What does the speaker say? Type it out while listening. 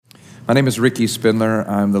My name is Ricky Spindler.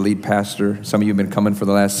 I'm the lead pastor. Some of you have been coming for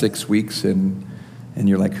the last 6 weeks, and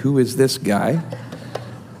you're like, who is this guy?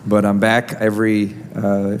 But I'm back every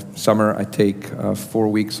summer. I take a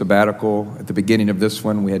 4-week sabbatical. At the beginning of this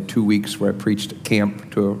one, we had 2 weeks where I preached at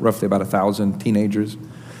camp to roughly about 1,000 teenagers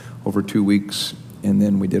over 2 weeks, and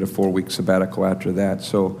then we did a 4-week sabbatical after that.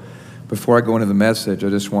 So before I go into the message, I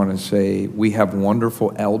just want to say we have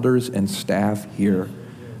wonderful elders and staff here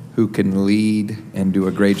who can lead and do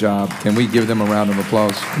a great job. Can we give them a round of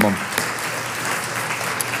applause? Come on.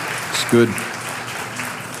 It's good.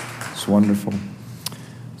 It's wonderful.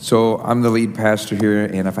 So I'm the lead pastor here,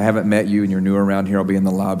 and if I haven't met you and you're new around here, I'll be in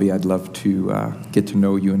the lobby. I'd love to get to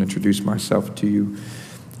know you and introduce myself to you.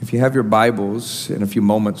 If you have your Bibles, in a few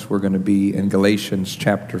moments we're going to be in Galatians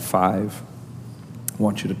chapter 5. I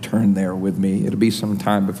want you to turn there with me. It'll be some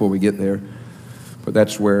time before we get there, but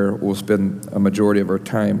that's where we'll spend a majority of our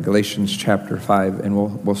time, Galatians chapter 5, and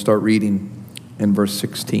we'll start reading in verse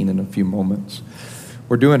 16 in a few moments.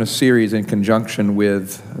 We're doing a series in conjunction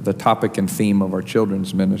with the topic and theme of our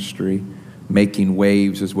children's ministry. Making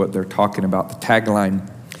waves is what they're talking about. The tagline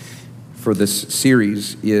for this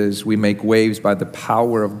series is, we make waves by the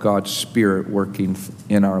power of God's Spirit working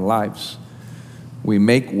in our lives. We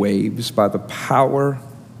make waves by the power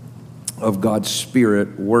of God's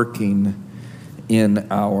Spirit working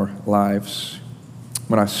in our lives.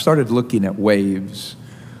 When I started looking at waves,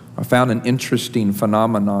 I found an interesting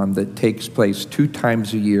phenomenon that takes place 2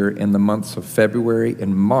 times a year in the months of February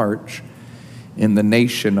and March in the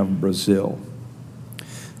nation of Brazil.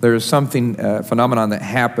 There is something, a phenomenon that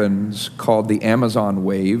happens called the Amazon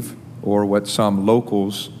wave, or what some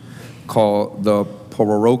locals call the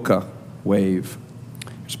Pororoca wave.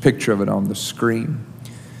 There's a picture of it on the screen.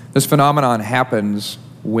 This phenomenon happens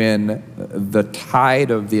when the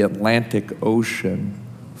tide of the Atlantic Ocean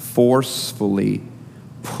forcefully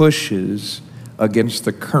pushes against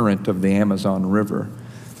the current of the Amazon River.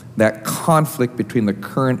 That conflict between the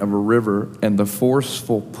current of a river and the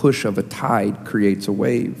forceful push of a tide creates a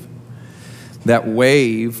wave. That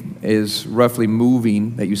wave is roughly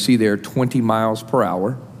moving, that you see there, 20 miles per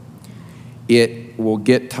hour. It will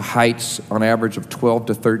get to heights on average of 12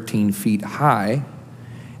 to 13 feet high,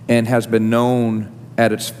 and has been known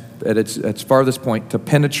at its farthest point to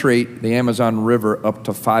penetrate the Amazon River up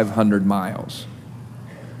to 500 miles.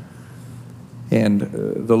 And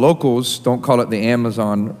the locals don't call it the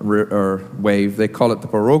Amazon wave, they call it the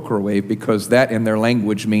Pororoca wave, because that in their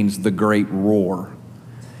language means the great roar.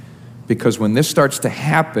 Because when this starts to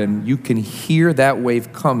happen, you can hear that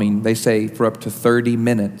wave coming, they say, for up to 30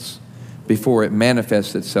 minutes before it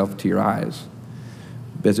manifests itself to your eyes,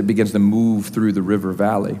 as it begins to move through the river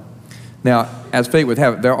valley. Now, as fate would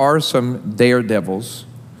have it, there are some daredevils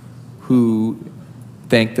who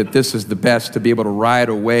think that this is the best, to be able to ride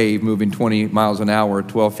a wave moving 20 miles an hour,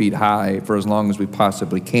 12 feet high, for as long as we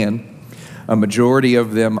possibly can. A majority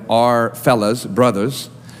of them are fellas,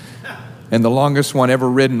 brothers, and the longest one ever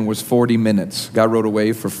ridden was 40 minutes. Guy rode a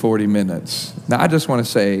wave for 40 minutes. Now, I just want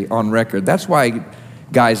to say on record, that's why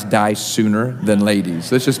guys die sooner than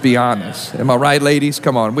ladies. Let's just be honest. Am I right, ladies?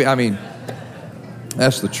 Come on. I mean,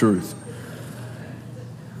 that's the truth.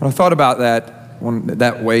 When I thought about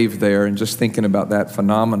that wave there, and just thinking about that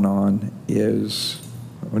phenomenon, is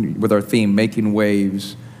with our theme, making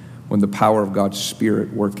waves when the power of God's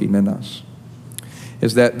Spirit working in us,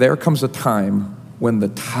 is that there comes a time when the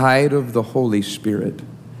tide of the Holy Spirit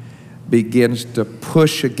begins to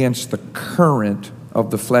push against the current of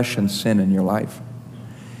the flesh and sin in your life.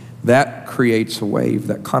 That creates a wave,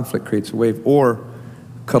 that conflict creates a wave. Or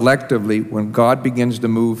collectively, when God begins to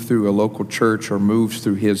move through a local church or moves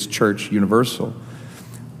through his church universal,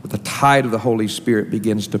 the tide of the Holy Spirit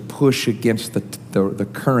begins to push against the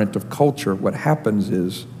current of culture. What happens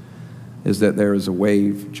is that there is a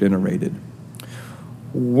wave generated.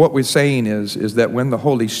 What we're saying is that when the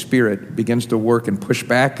Holy Spirit begins to work and push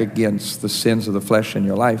back against the sins of the flesh in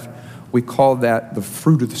your life, we call that the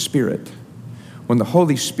fruit of the Spirit. When the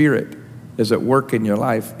Holy Spirit is at work in your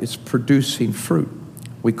life, it's producing fruit.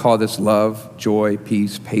 We call this love, joy,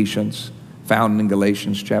 peace, patience, found in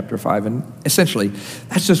Galatians chapter 5. And essentially,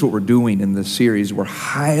 that's just what we're doing in this series. We're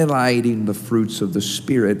highlighting the fruits of the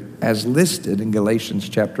Spirit as listed in Galatians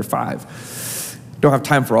chapter 5. Don't have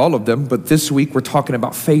time for all of them, but this week we're talking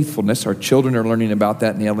about faithfulness. Our children are learning about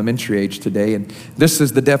that in the elementary age today, and this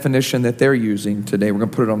is the definition that they're using today. We're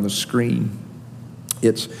going to put it on the screen.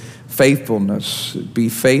 It's faithfulness. Be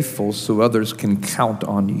faithful so others can count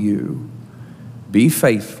on you. Be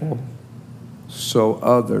faithful so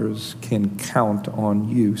others can count on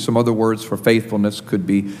you. Some other words for faithfulness could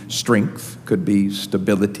be strength, could be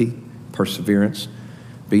stability, perseverance,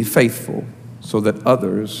 Be faithful so that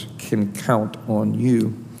others can count on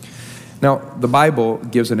you. Now, the Bible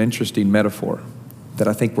gives an interesting metaphor that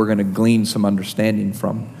I think we're going to glean some understanding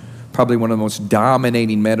from. Probably one of the most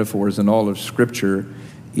dominating metaphors in all of Scripture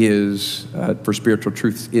is, for spiritual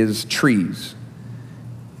truths, is trees.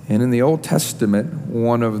 And in the Old Testament,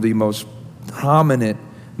 one of the most prominent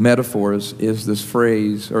metaphors is this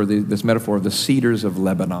phrase, or this metaphor of the cedars of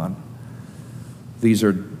Lebanon. These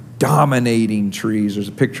are dominating trees. There's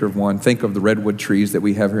a picture of one. Think of the redwood trees that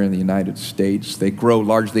we have here in the United States. They grow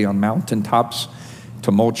largely on mountaintops,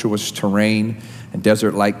 tumultuous terrain, and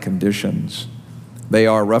desert-like conditions. They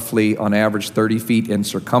are roughly, on average, 30 feet in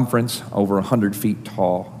circumference, over 100 feet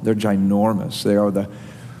tall. They're ginormous. They are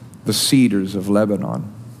the cedars of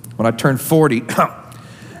Lebanon. When I turned 40,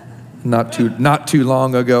 not too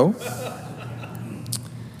long ago,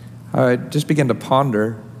 I just began to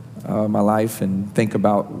ponder my life and think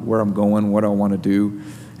about where I'm going, what I want to do.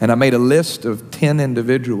 And I made a list of 10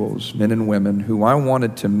 individuals, men and women, who I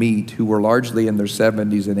wanted to meet, who were largely in their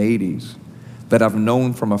 70s and 80s, that I've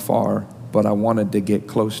known from afar, but I wanted to get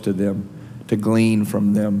close to them, to glean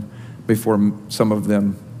from them before some of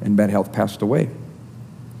them in bad health passed away.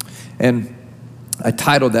 And I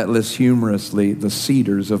titled that list humorously, The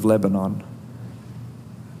Cedars of Lebanon.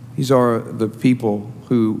 These are the people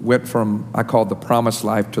who went from, I call the promised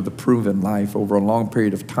life to the proven life over a long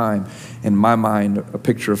period of time. In my mind, a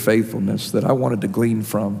picture of faithfulness that I wanted to glean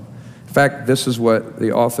from. In fact, this is what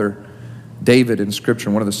the author, David, in Scripture,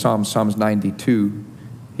 in one of the Psalms, Psalms 92,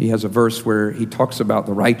 he has a verse where he talks about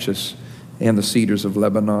the righteous and the cedars of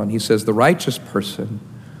Lebanon. He says, the righteous person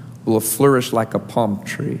will flourish like a palm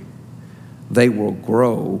tree. They will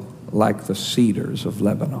grow like the cedars of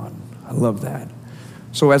Lebanon. I love that.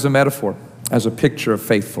 So as a metaphor, as a picture of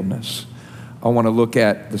faithfulness, I want to look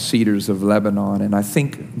at the cedars of Lebanon, and I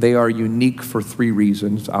think they are unique for 3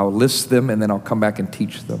 reasons. I'll list them, and then I'll come back and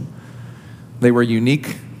teach them. They were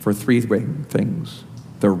unique for 3 things: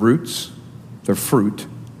 their roots, their fruit,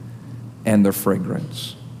 and their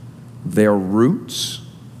fragrance. Their roots,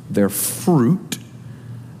 their fruit,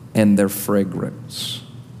 and their fragrance.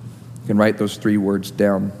 You can write those 3 words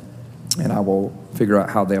down, and I will figure out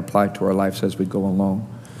how they apply to our lives as we go along.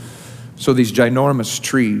 So these ginormous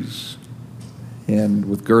trees, and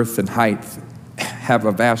with girth and height, have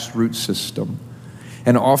a vast root system.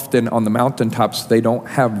 And often on the mountaintops, they don't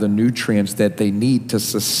have the nutrients that they need to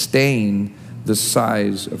sustain the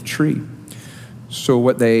size of tree. So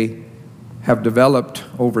what they have developed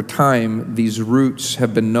over time, these roots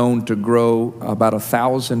have been known to grow about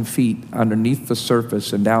 1,000 feet underneath the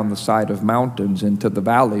surface and down the side of mountains into the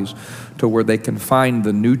valleys, to where they can find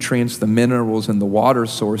the nutrients, the minerals, and the water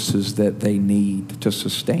sources that they need to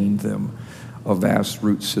sustain them. A vast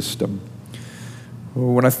root system.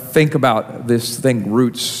 When I think about this thing,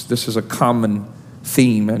 roots, this is a common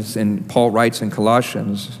theme, and Paul writes in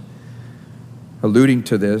Colossians, alluding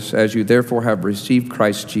to this, as you therefore have received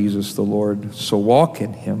Christ Jesus the Lord, so walk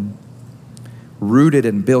in him, rooted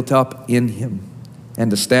and built up in him,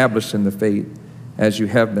 and established in the faith as you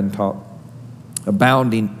have been taught,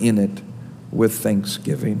 abounding in it with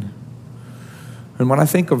thanksgiving. And when I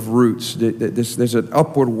think of roots, there's an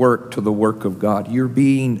upward work to the work of God. You're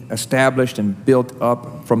being established and built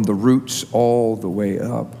up from the roots all the way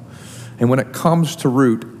up. And when it comes to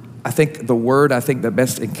root, I think the word that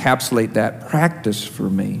best encapsulate that practice for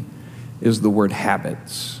me is the word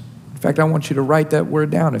habits. In fact, I want you to write that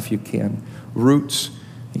word down if you can. Roots,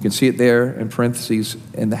 you can see it there in parentheses,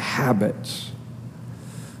 and the habits.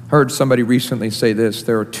 I heard somebody recently say this: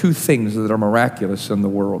 there are 2 things that are miraculous in the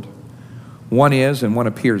world. One is, and one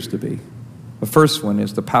appears to be. The first one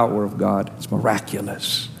is the power of God. It's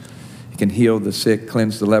miraculous. It can heal the sick,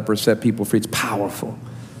 cleanse the leper, set people free. It's powerful.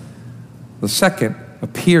 The second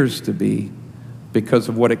appears to be because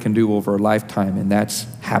of what it can do over a lifetime, and that's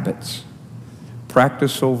habits.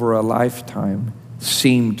 Practice over a lifetime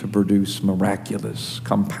seem to produce miraculous,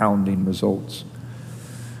 compounding results.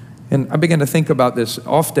 And I began to think about this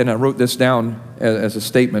often. I wrote this down as a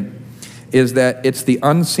statement, is that it's the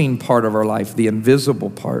unseen part of our life, the invisible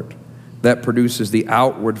part, that produces the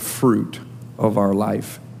outward fruit of our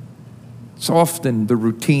life. It's often the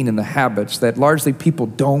routine and the habits that largely people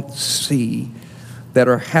don't see that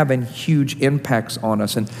are having huge impacts on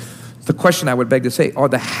us. And the question I would beg to say, are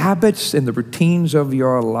the habits and the routines of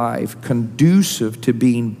your life conducive to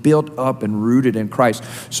being built up and rooted in Christ?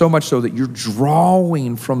 So much so that you're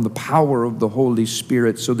drawing from the power of the Holy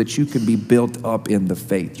Spirit so that you can be built up in the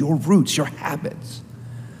faith. Your roots, your habits.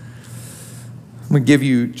 I'm going to give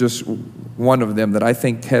you just one of them that I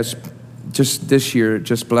think has just this year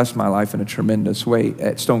just blessed my life in a tremendous way.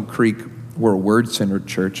 At Stone Creek, We're a word-centered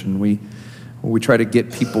church, and we try to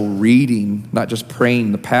get people reading, not just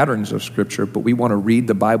praying the patterns of Scripture, but we want to read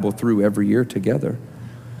the Bible through every year together.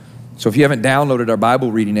 So if you haven't downloaded our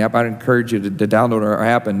Bible reading app, I'd encourage you to download our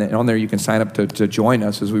app, and on there you can sign up to join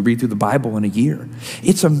us as we read through the Bible in a year.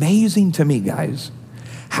 It's amazing to me, guys,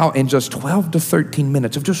 how in just 12 to 13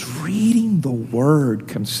 minutes of just reading the Word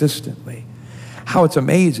consistently, how it's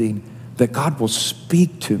amazing that God will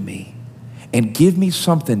speak to me and give me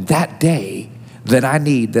something that day that I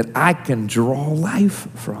need, that I can draw life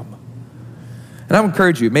from. And I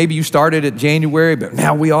encourage you, maybe you started at January, but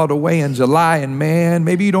now we all the way in July, and man,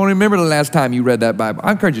 maybe you don't remember the last time you read that Bible.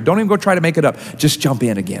 I encourage you, don't even go try to make it up. Just jump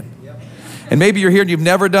in again. And maybe you're here and you've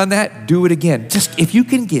never done that, do it again. Just, if you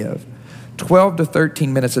can give 12 to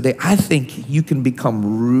 13 minutes a day, I think you can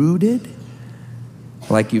become rooted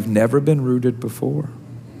like you've never been rooted before.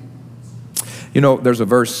 You know, there's a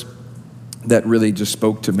verse that really just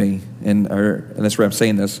spoke to me, and that's where I'm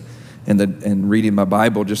saying this, and reading my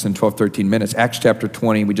Bible just in 12, 13 minutes. Acts chapter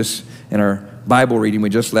 20, in our Bible reading, we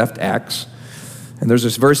just left Acts. And there's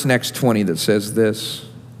this verse in Acts 20 that says this: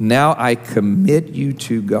 now I commit you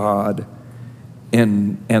to God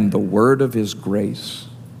and the word of his grace,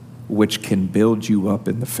 which can build you up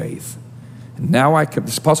in the faith. And now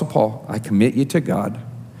this Apostle Paul, I commit you to God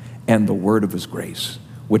and the word of his grace,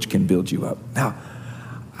 which can build you up. Now,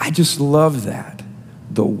 I just love that.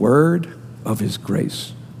 The word of his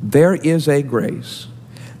grace. There is a grace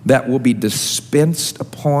that will be dispensed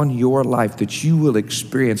upon your life, that you will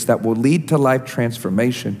experience, that will lead to life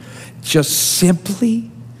transformation just simply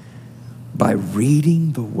by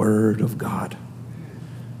reading the word of God.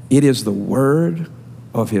 It is the word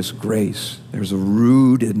of his grace. There's a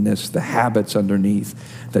rootedness, the habits underneath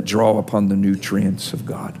that draw upon the nutrients of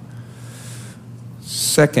God.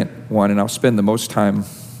 Second one, and I'll spend the most time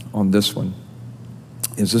on this one,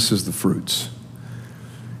 is the fruits.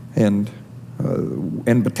 And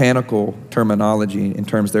in botanical terminology, in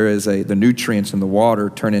terms, there is the nutrients in the water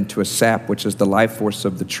turn into a sap, which is the life force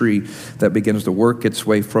of the tree that begins to work its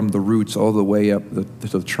way from the roots all the way up to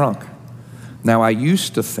the trunk. Now, I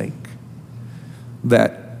used to think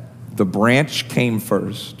that the branch came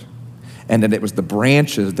first, and that it was the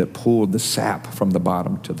branches that pulled the sap from the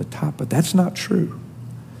bottom to the top, but that's not true.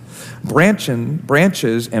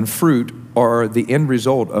 Branches and fruit are the end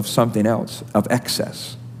result of something else, of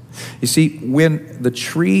excess. You see, when the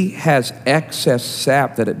tree has excess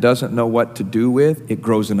sap that it doesn't know what to do with, it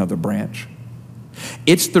grows another branch.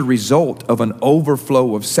 It's the result of an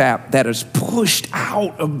overflow of sap that is pushed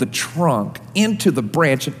out of the trunk into the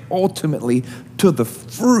branch and ultimately to the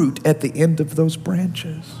fruit at the end of those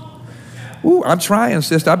branches. Ooh, I'm trying,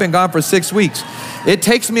 sister. I've been gone for 6 weeks. It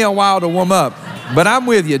takes me a while to warm up, but I'm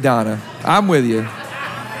with you, Donna. I'm with you.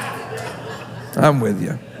 I'm with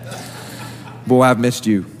you. Boy, I've missed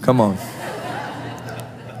you. Come on.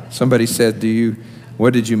 Somebody said,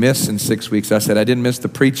 what did you miss in 6 weeks? I said, I didn't miss the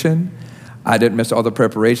preaching. I didn't miss all the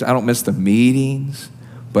preparation. I don't miss the meetings,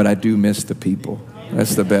 but I do miss the people.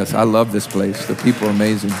 That's the best. I love this place. The people are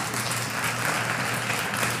amazing.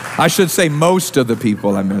 I should say most of the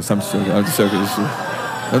people I miss. I'm just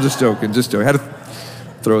joking. I had to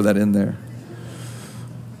throw that in there.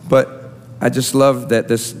 But I just love that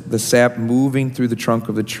the sap moving through the trunk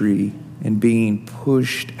of the tree and being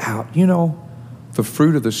pushed out. You know, the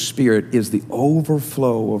fruit of the Spirit is the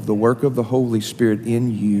overflow of the work of the Holy Spirit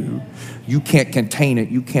in you. You can't contain it.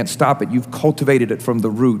 You can't stop it. You've cultivated it from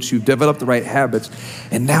the roots. You've developed the right habits.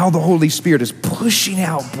 And now the Holy Spirit is pushing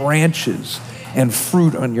out branches and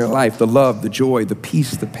fruit on your life, the love, the joy, the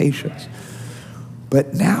peace, the patience.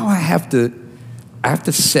 But now I have to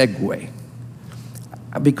segue.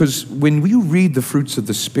 Because when we read the fruits of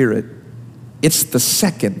the Spirit, it's the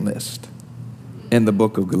second list in the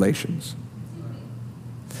book of Galatians.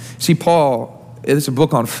 See, Paul, it's a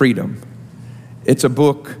book on freedom. It's a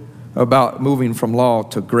book about moving from law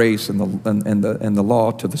to grace and the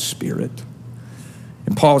law to the Spirit.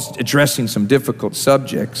 And Paul's addressing some difficult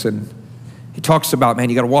subjects, and he talks about, man,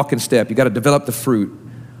 you got to walk in step. You got to develop the fruit.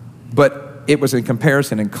 But it was in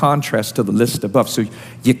comparison and contrast to the list above. So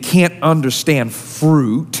you can't understand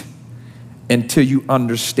fruit until you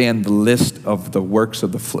understand the list of the works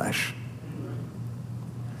of the flesh.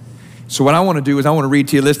 So what I want to do is I want to read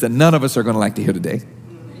to you a list that none of us are going to like to hear today,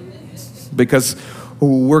 because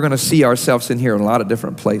we're going to see ourselves in here in a lot of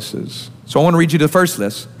different places. So I want to read you the first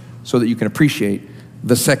list so that you can appreciate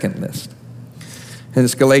the second list. And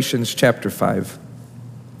it's Galatians chapter 5.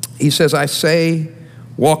 He says, I say,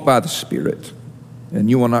 walk by the Spirit, and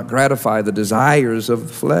you will not gratify the desires of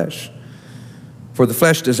the flesh. For the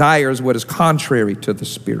flesh desires what is contrary to the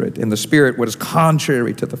Spirit, and the Spirit what is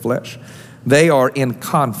contrary to the flesh. They are in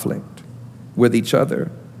conflict with each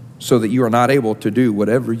other so that you are not able to do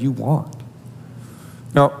whatever you want.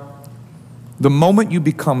 Now, the moment you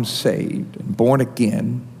become saved and born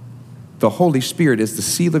again, the Holy Spirit is the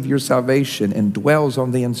seal of your salvation and dwells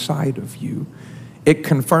on the inside of you. It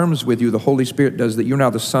confirms with you, the Holy Spirit does, that you're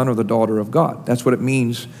now the son or the daughter of God. That's what it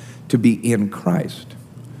means to be in Christ.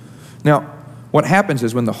 Now, what happens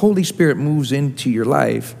is when the Holy Spirit moves into your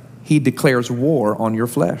life, he declares war on your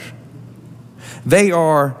flesh. They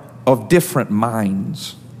are of different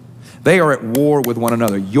minds. They are at war with one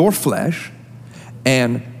another, your flesh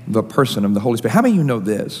and the person of the Holy Spirit. How many of you know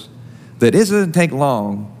this? That it doesn't take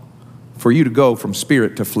long for you to go from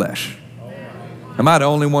spirit to flesh. Am I the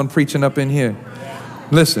only one preaching up in here?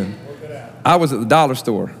 Listen, I was at the dollar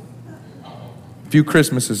store a few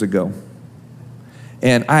Christmases ago,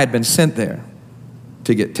 and I had been sent there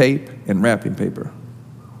to get tape and wrapping paper.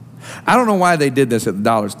 I don't know why they did this at the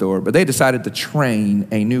dollar store, but they decided to train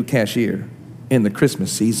a new cashier in the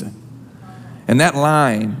Christmas season. And that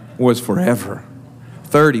line was forever,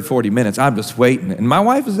 30, 40 minutes. I'm just waiting. And my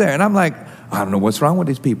wife is there, and I'm like, I don't know what's wrong with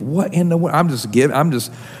these people. What in the world? I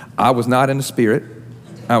was not in the spirit.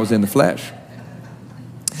 I was in the flesh.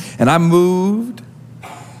 And I moved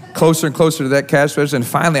closer and closer to that cash register, and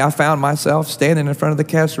finally I found myself standing in front of the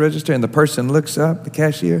cash register, and the person looks up, the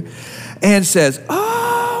cashier, and says,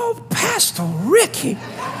 "Oh, Pastor Ricky,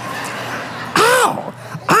 oh,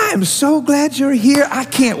 I am so glad you're here. I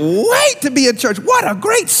can't wait to be in church. What a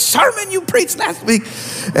great sermon you preached last week."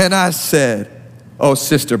 And I said, "Oh,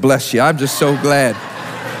 sister, bless you. I'm just so glad.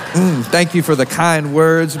 Thank you for the kind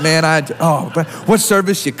words, man. What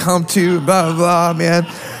service you come to, blah, blah, man."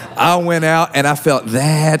 I went out and I felt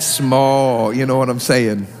that small, you know what I'm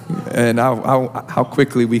saying? And how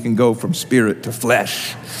quickly we can go from spirit to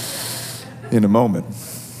flesh in a moment.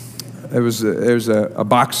 There's a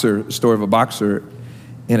boxer, story of a boxer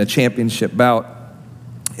in a championship bout,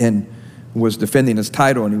 and was defending his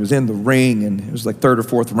title, and he was in the ring, and it was like third or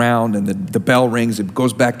fourth round, and the bell rings, it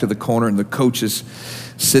goes back to the corner, and the coach is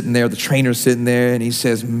sitting there, the trainer's sitting there, and he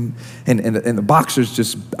says, and the boxer's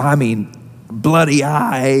just, bloody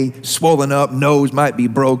eye, swollen up, nose might be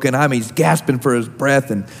broken. He's gasping for his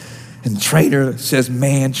breath, and the trainer says,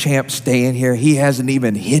 "Man, champ, stay in here. He hasn't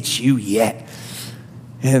even hit you yet."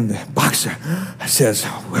 And the boxer says,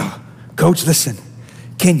 "Well, coach, listen,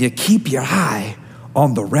 can you keep your eye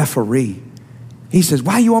on the referee?" He says,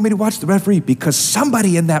 "Why you want me to watch the referee?" "Because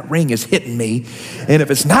somebody in that ring is hitting me, and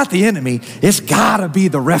if it's not the enemy, it's gotta be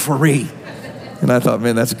the referee." And I thought,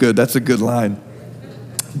 man, that's good. That's a good line.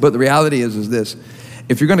 But the reality is this: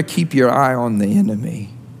 if you're going to keep your eye on the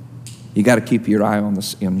enemy, you got to keep your eye on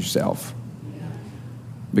yourself,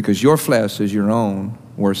 because your flesh is your own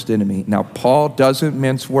worst enemy. Now, Paul doesn't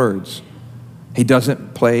mince words. He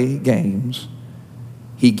doesn't play games.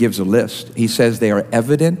 He gives a list. He says they are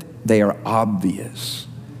evident, they are obvious,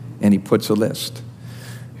 and he puts a list.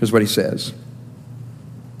 Here's what he says: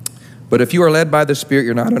 "But if you are led by the Spirit,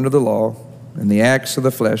 you're not under the law, and the acts of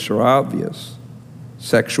the flesh are obvious: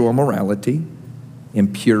 sexual immorality,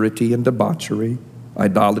 impurity and debauchery,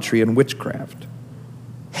 idolatry and witchcraft,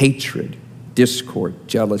 hatred, discord,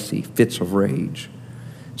 jealousy, fits of rage,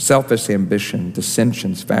 selfish ambition,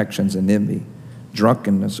 dissensions, factions, and envy,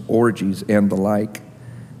 drunkenness, orgies, and the like."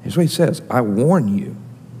 Here's what he says: "I warn you,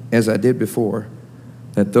 as I did before,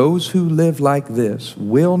 that those who live like this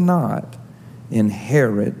will not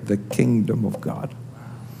inherit the kingdom of God."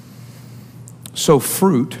 So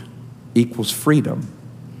fruit equals freedom,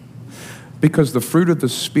 because the fruit of the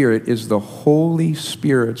Spirit is the Holy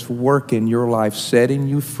Spirit's work in your life, setting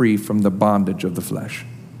you free from the bondage of the flesh.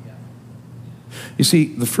 You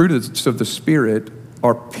see, the fruits of the Spirit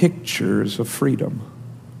are pictures of freedom.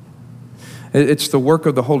 It's the work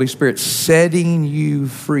of the Holy Spirit setting you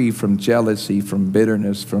free from jealousy, from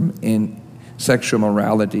bitterness, from sexual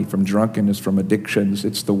morality, from drunkenness, from addictions.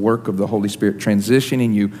 It's the work of the Holy Spirit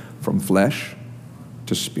transitioning you from flesh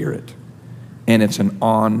to spirit. And it's an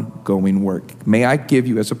ongoing work. May I give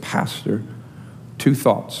you, as a pastor, two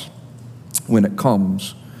thoughts when it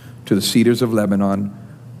comes to the cedars of Lebanon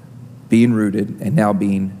being rooted and now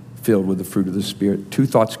being filled with the fruit of the Spirit. Two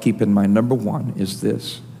thoughts to keep in mind. Number one is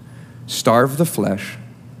this: starve the flesh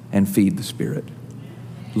and feed the Spirit.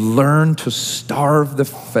 Learn to starve the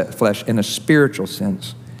flesh in a spiritual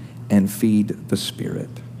sense and feed the Spirit.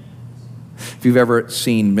 If you've ever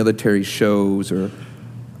seen military shows or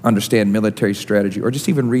understand military strategy, or just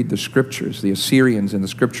even read the scriptures, the Assyrians in the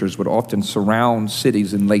scriptures would often surround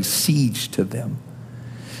cities and lay siege to them.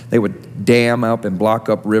 They would dam up and block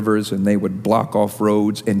up rivers, and they would block off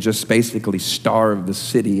roads and just basically starve the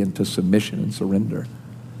city into submission and surrender.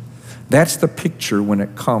 That's the picture when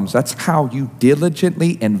it comes. That's how you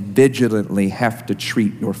diligently and vigilantly have to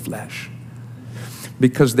treat your flesh.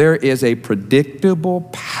 Because there is a predictable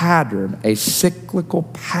pattern, a cyclical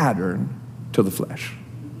pattern to the flesh.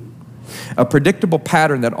 A predictable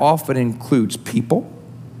pattern that often includes people,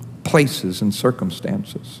 places, and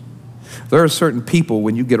circumstances. There are certain people,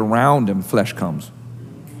 when you get around them, flesh comes.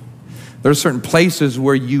 There are certain places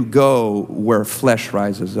where you go where flesh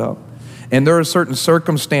rises up. And there are certain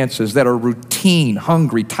circumstances that are routine,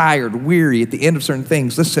 hungry, tired, weary, at the end of certain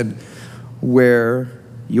things. Listen, where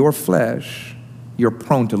your flesh, you're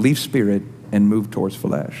prone to leave spirit and move towards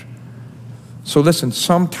flesh. So listen,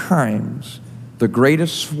 sometimes the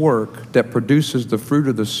greatest work that produces the fruit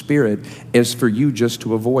of the Spirit is for you just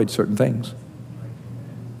to avoid certain things.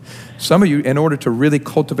 Some of you, in order to really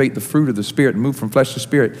cultivate the fruit of the Spirit and move from flesh to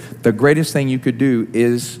spirit, the greatest thing you could do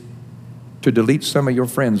is to delete some of your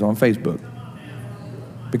friends on Facebook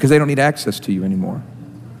because they don't need access to you anymore.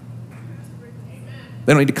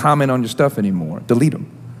 They don't need to comment on your stuff anymore. Delete them.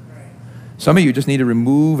 Some of you just need to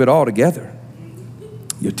remove it all together.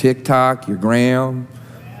 Your TikTok, your Gram,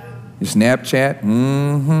 your Snapchat,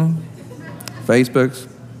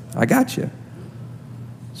 Facebooks, I got you.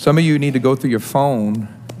 Some of you need to go through your phone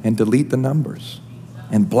and delete the numbers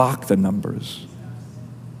and block the numbers.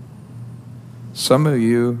 Some of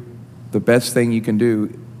you, the best thing you can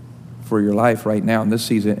do for your life right now in this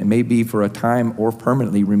season, it may be for a time or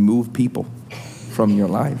permanently remove people from your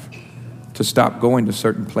life, to stop going to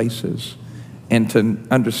certain places and to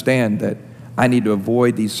understand that I need to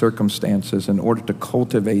avoid these circumstances in order to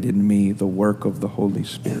cultivate in me the work of the Holy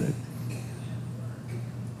Spirit.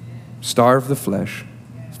 Starve the flesh,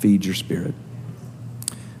 feed your spirit.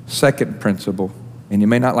 Second principle, and you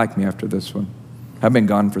may not like me after this one. I've been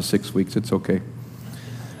gone for 6 weeks, it's okay.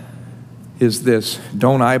 Is this: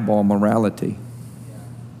 don't eyeball morality.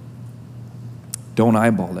 Don't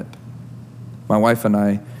eyeball it. My wife and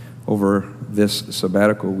I, over this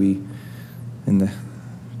sabbatical, we, in the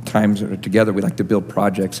times that are together, we like to build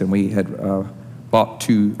projects, and we had bought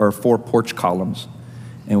 2 or 4 porch columns,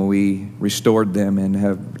 and we restored them and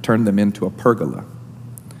have turned them into a pergola.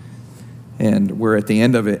 And we're at the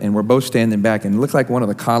end of it, and we're both standing back, and it looks like one of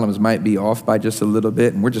the columns might be off by just a little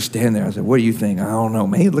bit, and we're just standing there. I said, what do you think? I don't know.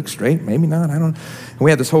 Maybe it looks straight, maybe not. I don't know. And we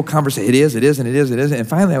had this whole conversation. It is, and it isn't. And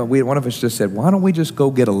finally, one of us just said, why don't we just go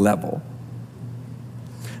get a level?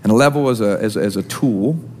 And a level is a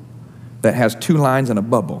tool that has 2 lines and a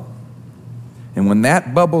bubble. And when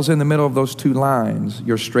that bubble's in the middle of those 2 lines,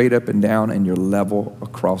 you're straight up and down, and you're level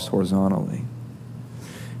across horizontally.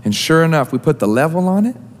 And sure enough, we put the level on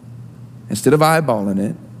it instead of eyeballing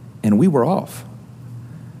it, and we were off.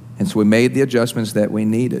 And so we made the adjustments that we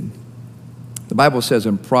needed. The Bible says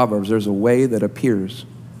in Proverbs, there's a way that appears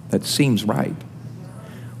that seems right.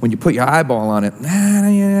 When you put your eyeball on it,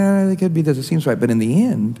 yeah, it could be this, it seems right, but in the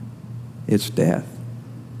end, it's death.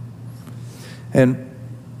 And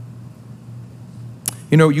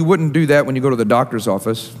you know, you wouldn't do that when you go to the doctor's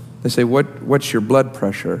office. They say, what's your blood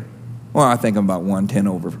pressure? Well, I think I'm about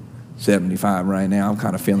 110/75 right now. I'm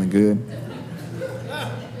kind of feeling good.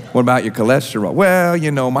 What about your cholesterol? Well,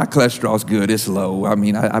 you know, my cholesterol's good. It's low. I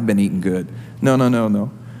mean, I've been eating good.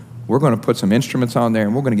 No. We're going to put some instruments on there,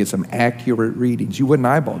 and we're going to get some accurate readings. You wouldn't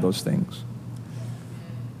eyeball those things.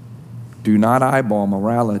 Do not eyeball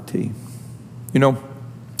morality. You know,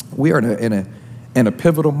 we are in a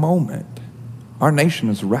pivotal moment. Our nation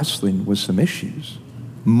is wrestling with some issues,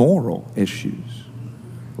 moral issues.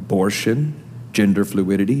 Abortion, gender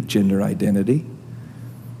fluidity, gender identity,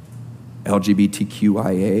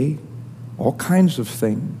 LGBTQIA, all kinds of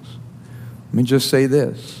things. Let me just say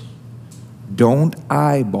this. Don't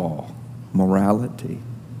eyeball morality.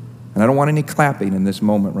 And I don't want any clapping in this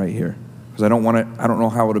moment right here, because I don't know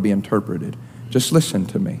how it'll be interpreted. Just listen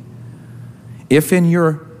to me. If in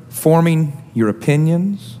your forming your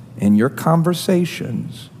opinions and your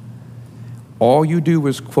conversations, all you do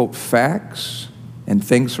is quote facts and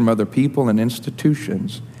things from other people and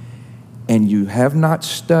institutions, and you have not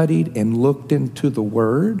studied and looked into the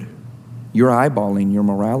Word, you're eyeballing your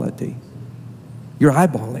morality. You're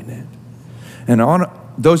eyeballing it. And on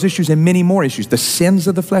those issues and many more issues, the sins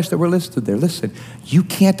of the flesh that were listed there, listen, you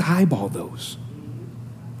can't eyeball those.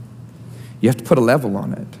 You have to put a level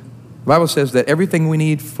on it. The Bible says that everything we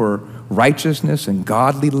need for righteousness and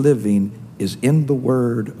godly living is in the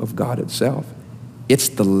Word of God itself. It's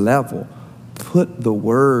the level. Put the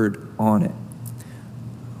Word on it.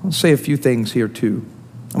 I'll say a few things here too.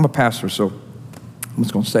 I'm a pastor, so I'm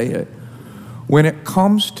just going to say it. When it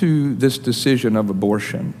comes to this decision of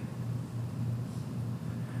abortion,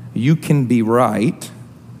 you can be right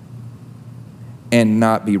and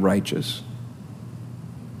not be righteous.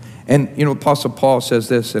 And, you know, Apostle Paul says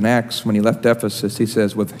this in Acts when he left Ephesus. He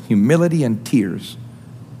says, with humility and tears,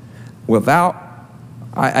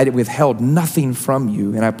 I withheld nothing from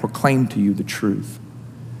you, and I proclaimed to you the truth.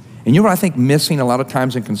 And you know what I think missing a lot of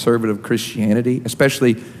times in conservative Christianity,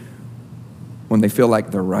 especially when they feel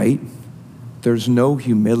like they're right? There's no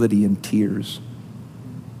humility and tears.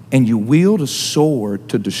 And you wield a sword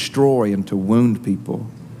to destroy and to wound people.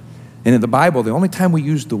 And in the Bible, the only time we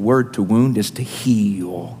use the word to wound is to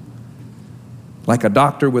heal. Like a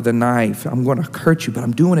doctor with a knife. I'm going to hurt you, but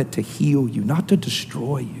I'm doing it to heal you, not to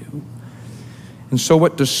destroy you. And so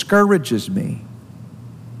what discourages me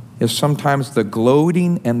is sometimes the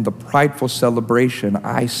gloating and the prideful celebration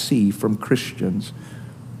I see from Christians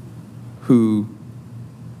who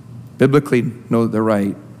biblically know that they're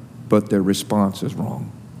right, but their response is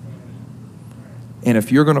wrong. And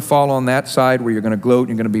if you're going to fall on that side where you're going to gloat and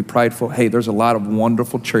you're going to be prideful, hey, there's a lot of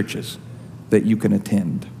wonderful churches that you can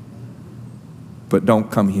attend. But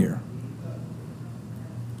don't come here.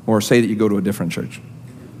 Or say that you go to a different church.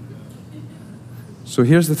 So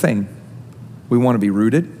here's the thing. We want to be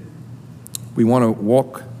rooted. We want to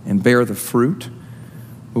walk and bear the fruit.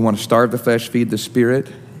 We want to starve the flesh, feed the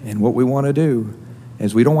spirit. And what we want to do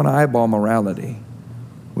is we don't want to eyeball morality.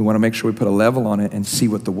 We want to make sure we put a level on it and see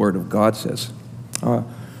what the Word of God says.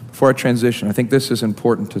 Before I transition, I think this is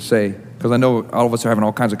important to say, because I know all of us are having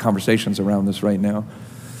all kinds of conversations around this right now.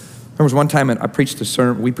 There was one time we preached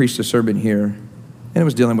a sermon here, and it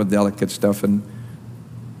was dealing with delicate stuff. And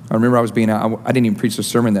I remember I was being out. I didn't even preach the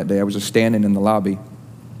sermon that day. I was just standing in the lobby.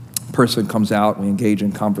 A person comes out, we engage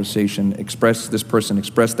in conversation. This person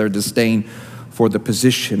expressed their disdain for the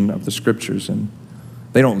position of the Scriptures, and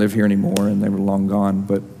they don't live here anymore, and they were long gone.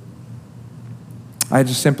 But I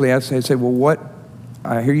just simply asked, I say, well, what?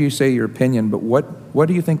 I hear you say your opinion, but what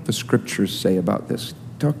do you think the Scriptures say about this?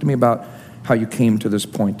 Talk to me about how you came to this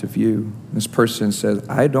point of view. This person says,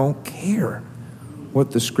 I don't care what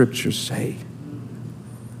the Scriptures say.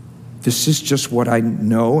 This is just what I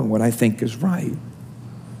know and what I think is right.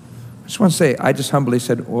 I just want to say, I just humbly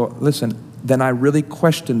said, well, listen, then I really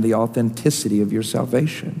question the authenticity of your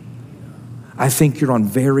salvation. I think you're on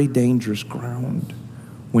very dangerous ground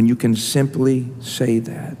when you can simply say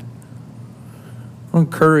that. I'll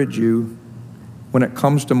encourage you, when it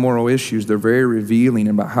comes to moral issues, they're very revealing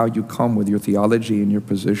about how you come with your theology and your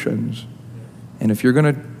positions. And if you're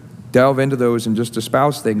going to delve into those and just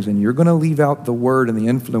espouse things, and you're going to leave out the Word and the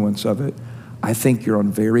influence of it, I think you're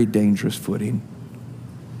on very dangerous footing.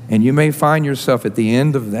 And you may find yourself at the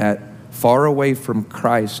end of that far away from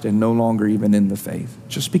Christ and no longer even in the faith.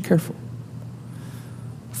 Just be careful.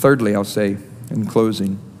 Thirdly, I'll say, in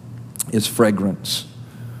closing, is fragrance.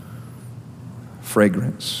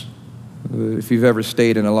 Fragrance. If you've ever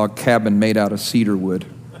stayed in a log cabin made out of cedar wood,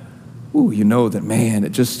 ooh, you know that, man,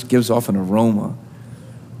 it just gives off an aroma.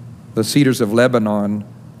 The cedars of Lebanon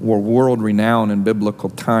were world-renowned in biblical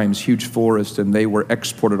times, huge forests, and they were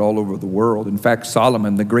exported all over the world. In fact,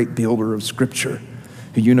 Solomon, the great builder of Scripture,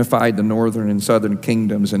 who unified the northern and southern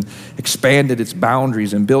kingdoms and expanded its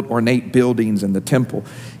boundaries and built ornate buildings in the temple,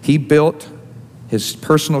 he built his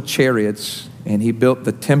personal chariots, and he built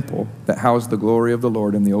the temple that housed the glory of the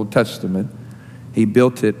Lord in the Old Testament. He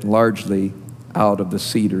built it largely out of the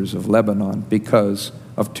cedars of Lebanon because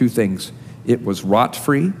of two things. It was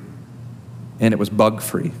rot-free and it was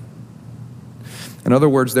bug-free. In other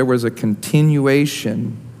words, there was a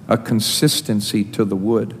continuation, a consistency to the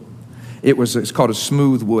wood. It's called a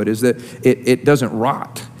smooth wood, is that it doesn't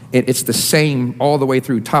rot. It's the same all the way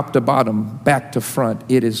through, top to bottom, back to front.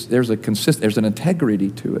 There's an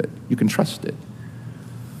integrity to it. You can trust it.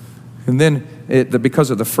 And then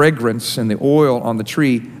because of the fragrance and the oil on the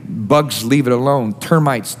tree, bugs leave it alone.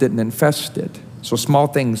 Termites didn't infest it. So small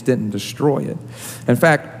things didn't destroy it. In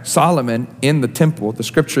fact, Solomon in the temple, the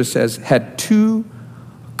Scripture says, had two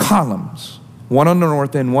columns, one on the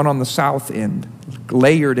north end, one on the south end,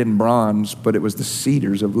 layered in bronze, but it was the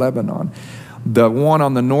cedars of Lebanon. The one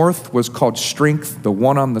on the north was called strength. The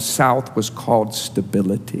one on the south was called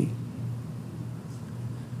stability.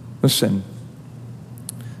 Listen,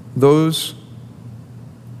 the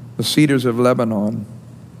cedars of Lebanon,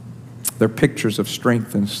 they're pictures of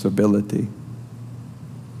strength and stability.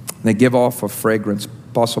 They give off a fragrance.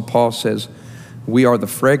 Apostle Paul says, we are the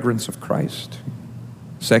fragrance of Christ.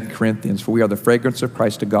 2 Corinthians, for we are the fragrance of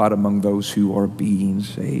Christ to God among those who are being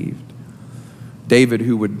saved. David,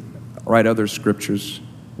 who would write other scriptures,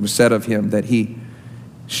 it was said of him that he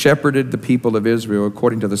shepherded the people of Israel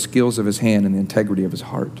according to the skills of his hand and the integrity of his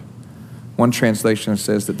heart. One translation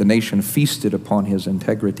says that the nation feasted upon his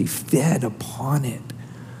integrity, fed upon it.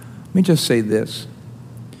 Let me just say this.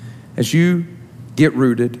 As you get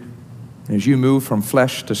rooted, as you move from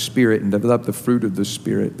flesh to spirit and develop the fruit of the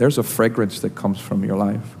Spirit, there's a fragrance that comes from your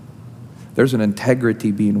life. There's an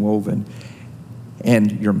integrity being woven.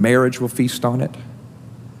 And your marriage will feast on it.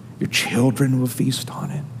 Your children will feast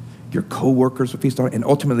on it. Your co-workers will feast on it. And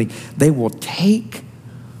ultimately, they will take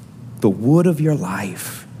the wood of your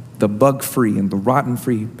life, the bug-free and the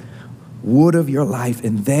rotten-free wood of your life,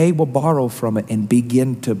 and they will borrow from it and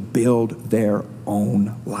begin to build their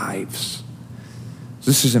own lives.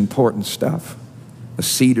 This is important stuff. The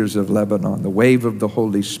cedars of Lebanon, the wave of the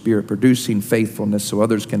Holy Spirit, producing faithfulness so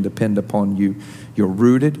others can depend upon you. You're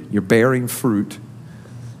rooted, you're bearing fruit.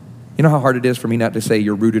 You know how hard it is for me not to say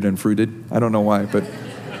you're rooted and fruited? I don't know why, but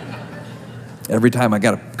every time I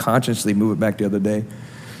got to consciously move it back the other day.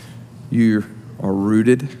 You are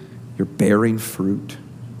rooted, you're bearing fruit,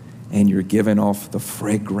 and you're giving off the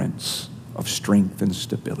fragrance of strength and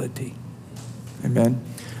stability. Amen?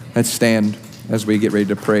 Let's stand as we get ready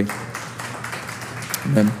to pray.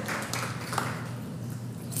 Amen.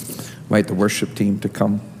 Invite the worship team to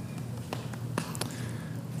come.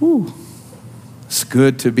 Woo. It's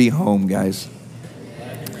good to be home, guys.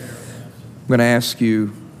 I'm going to ask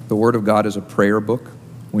you, the Word of God is a prayer book.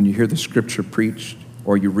 When you hear the scripture preached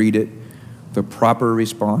or you read it, the proper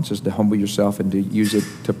response is to humble yourself and to use it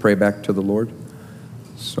to pray back to the Lord.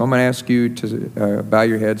 So I'm going to ask you to bow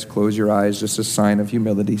your heads, close your eyes, just a sign of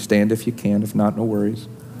humility. Stand if you can. If not, no worries.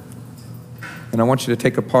 And I want you to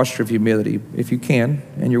take a posture of humility. If you can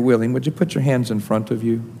and you're willing, would you put your hands in front of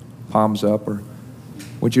you, palms up, or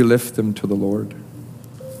would you lift them to the Lord?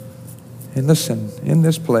 And listen, in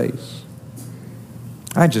this place,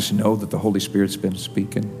 I just know that the Holy Spirit's been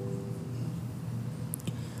speaking.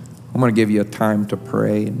 I'm going to give you a time to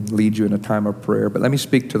pray and lead you in a time of prayer, but let me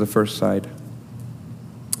speak to the first side.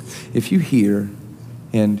 If you hear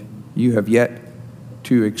and you have yet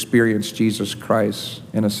to experience Jesus Christ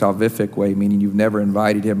in a salvific way, meaning you've never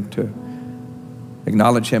invited him to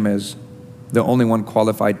acknowledge him as the only one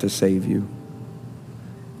qualified to save you,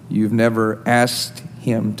 you've never asked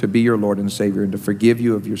him to be your Lord and Savior and to forgive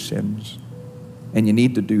you of your sins, and you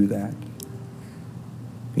need to do that.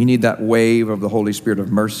 You need that wave of the Holy Spirit of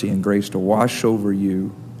mercy and grace to wash over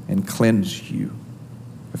you and cleanse you.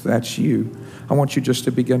 If that's you, I want you just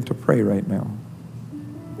to begin to pray right now.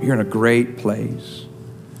 You're in a great place.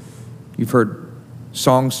 You've heard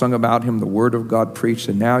songs sung about him, the Word of God preached,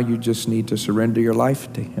 and now you just need to surrender your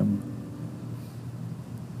life to him.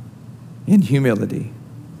 In humility,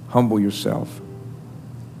 humble yourself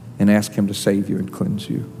and ask him to save you and cleanse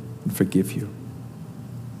you and forgive you.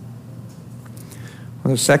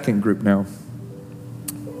 Well, the second group now,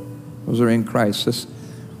 those are in Christ. This,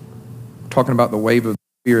 talking about the wave of the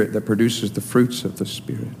Spirit that produces the fruits of the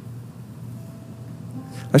Spirit.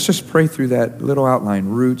 Let's just pray through that little outline: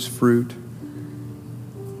 roots, fruit,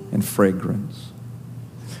 and fragrance.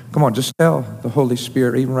 Come on, just tell the Holy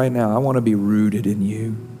Spirit, even right now, I want to be rooted in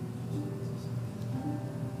you.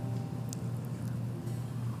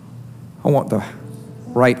 I want the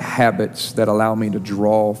right habits that allow me to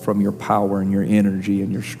draw from your power and your energy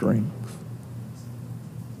and your strength.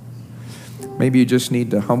 Maybe you just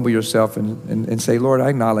need to humble yourself and say, Lord, I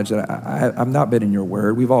acknowledge that I've not been in your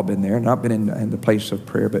word. We've all been there, not been in the place of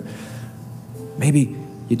prayer, but maybe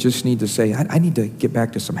you just need to say, I need to get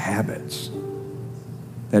back to some habits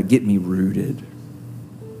that get me rooted.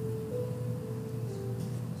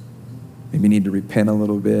 Maybe you need to repent a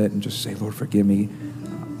little bit and just say, Lord, forgive me.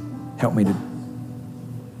 Help me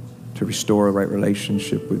to restore a right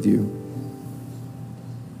relationship with you.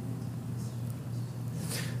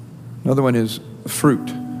 Another one is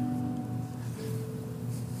fruit.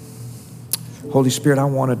 Holy Spirit, I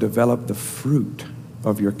want to develop the fruit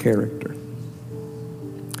of your character.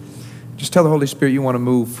 Just tell the Holy Spirit you want to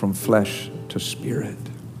move from flesh to spirit.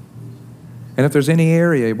 And if there's any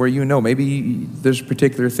area where you know, maybe there's a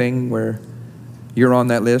particular thing where you're on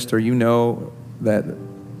that list, or you know that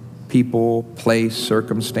people, place,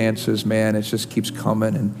 circumstances, man, it just keeps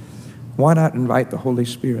coming. And why not invite the Holy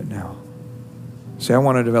Spirit now? Say, I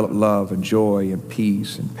want to develop love and joy and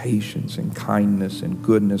peace and patience and kindness and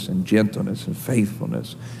goodness and gentleness and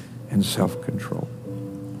faithfulness and self-control.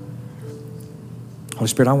 Holy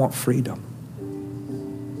Spirit, I want freedom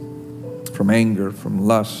from anger, from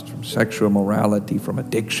lust, from sexual immorality, from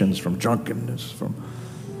addictions, from drunkenness, from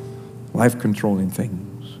life-controlling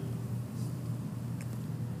things.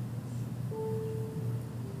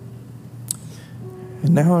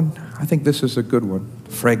 And now I think this is a good one,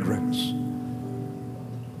 fragrance.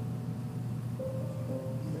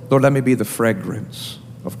 Lord, let me be the fragrance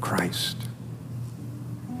of Christ.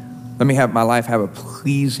 Let me have my life have a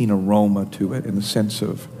pleasing aroma to it in the sense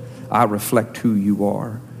of I reflect who you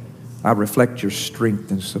are. I reflect your strength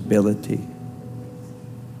and stability.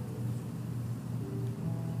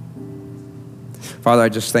 Father, I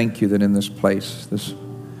just thank you that in this place, this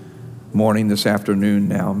morning, this afternoon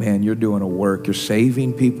now, man, you're doing a work. You're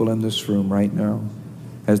saving people in this room right now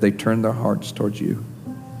as they turn their hearts towards you.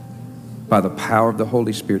 By the power of the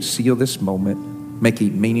Holy Spirit, seal this moment, make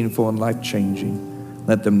it meaningful and life-changing.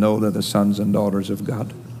 Let them know they're the sons and daughters of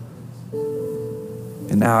God.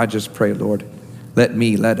 And now I just pray, Lord, let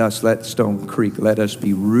us, let Stone Creek, let us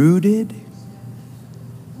be rooted.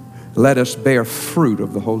 Let us bear fruit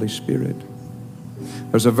of the Holy Spirit.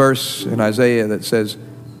 There's a verse in Isaiah that says,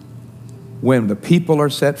 when the people are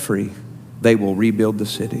set free, they will rebuild the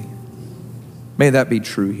city. May that be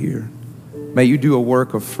true here. May you do a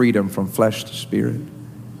work of freedom from flesh to spirit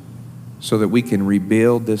so that we can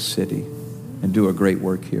rebuild this city and do a great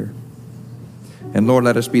work here. And Lord,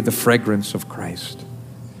 let us be the fragrance of Christ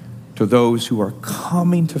to those who are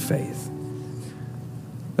coming to faith.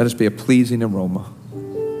 Let us be a pleasing aroma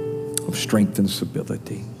of strength and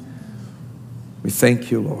stability. We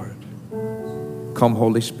thank you, Lord. Come,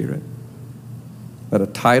 Holy Spirit. Let a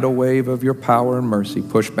tidal wave of your power and mercy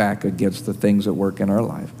push back against the things that work in our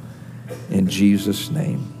life. In Jesus'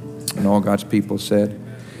 name. And all God's people said,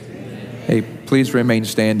 hey, please remain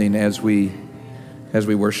standing as we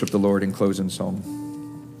worship the Lord in closing song.